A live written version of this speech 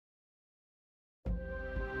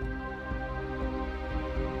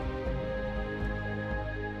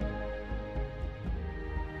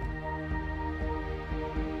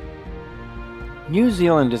New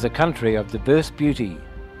Zealand is a country of diverse beauty,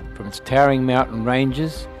 from its towering mountain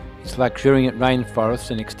ranges, its luxuriant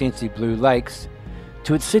rainforests and extensive blue lakes,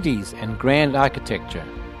 to its cities and grand architecture.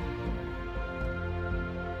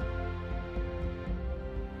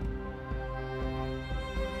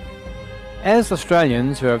 As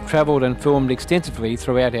Australians who have travelled and filmed extensively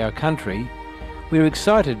throughout our country, we are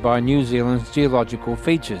excited by New Zealand's geological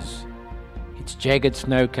features, its jagged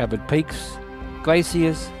snow-covered peaks,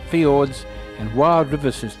 glaciers, fjords and wild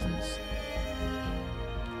river systems.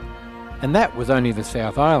 And that was only the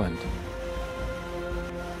South Island.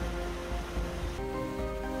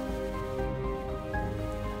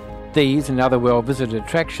 These and other well-visited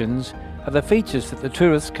attractions are the features that the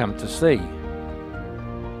tourists come to see.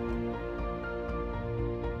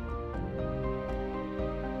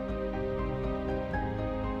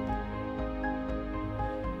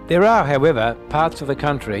 There are, however, parts of the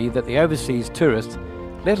country that the overseas tourists,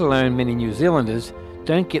 let alone many New Zealanders,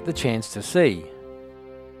 don't get the chance to see.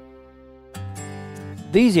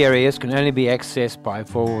 These areas can only be accessed by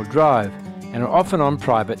four-wheel drive and are often on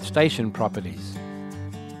private station properties.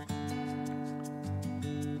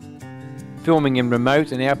 Filming in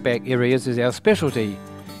remote and outback areas is our specialty,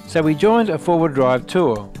 so we joined a four-wheel drive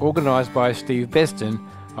tour organised by Steve Beston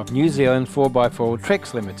of New Zealand 4x4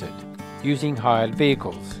 Treks Limited, using hired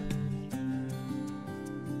vehicles.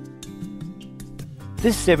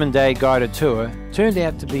 This 7-day guided tour turned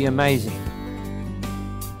out to be amazing.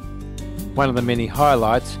 One of the many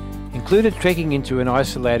highlights included trekking into an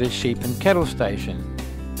isolated sheep and cattle station,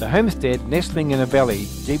 the homestead nestling in a valley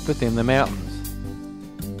deep within the mountains.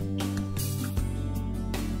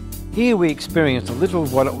 Here we experienced a little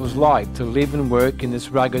of what it was like to live and work in this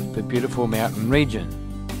rugged but beautiful mountain region.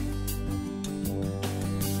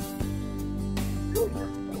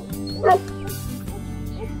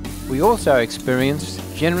 We also experienced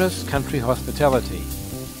generous country hospitality.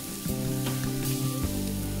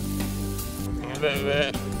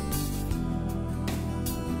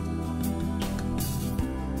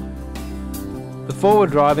 The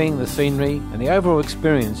forward driving, the scenery and the overall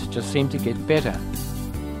experience just seemed to get better.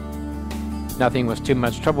 Nothing was too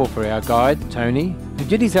much trouble for our guide, Tony, who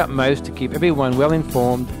did his utmost to keep everyone well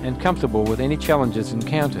informed and comfortable with any challenges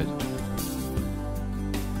encountered.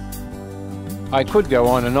 I could go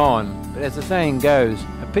on, but as the saying goes,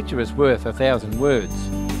 a picture is worth 1,000 words.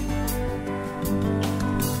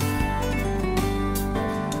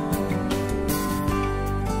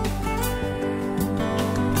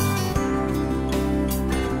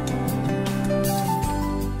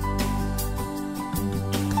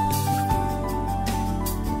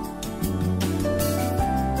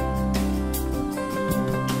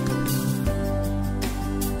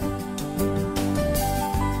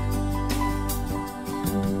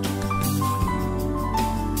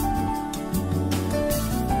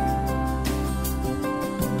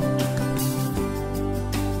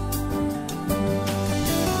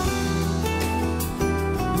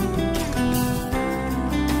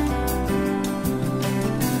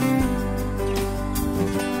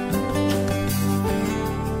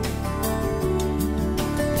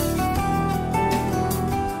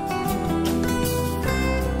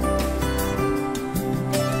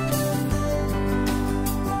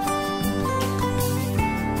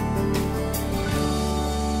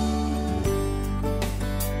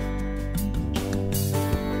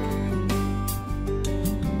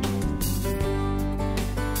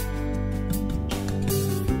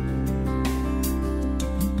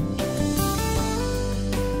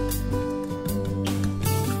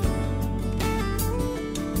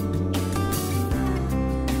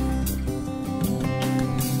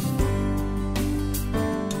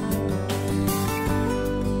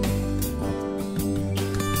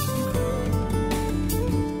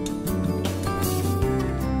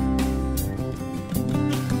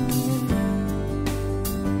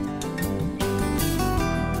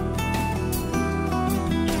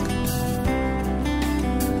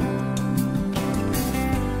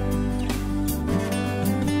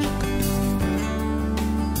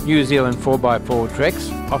 New Zealand 4x4 Treks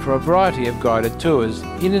offer a variety of guided tours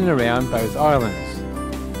in and around both islands.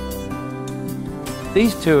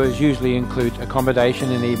 These tours usually include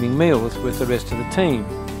accommodation and evening meals with the rest of the team,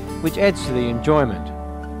 which adds to the enjoyment.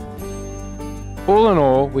 All in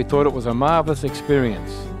all, we thought it was a marvellous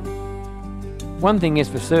experience. One thing is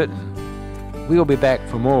for certain, we'll be back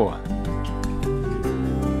for more.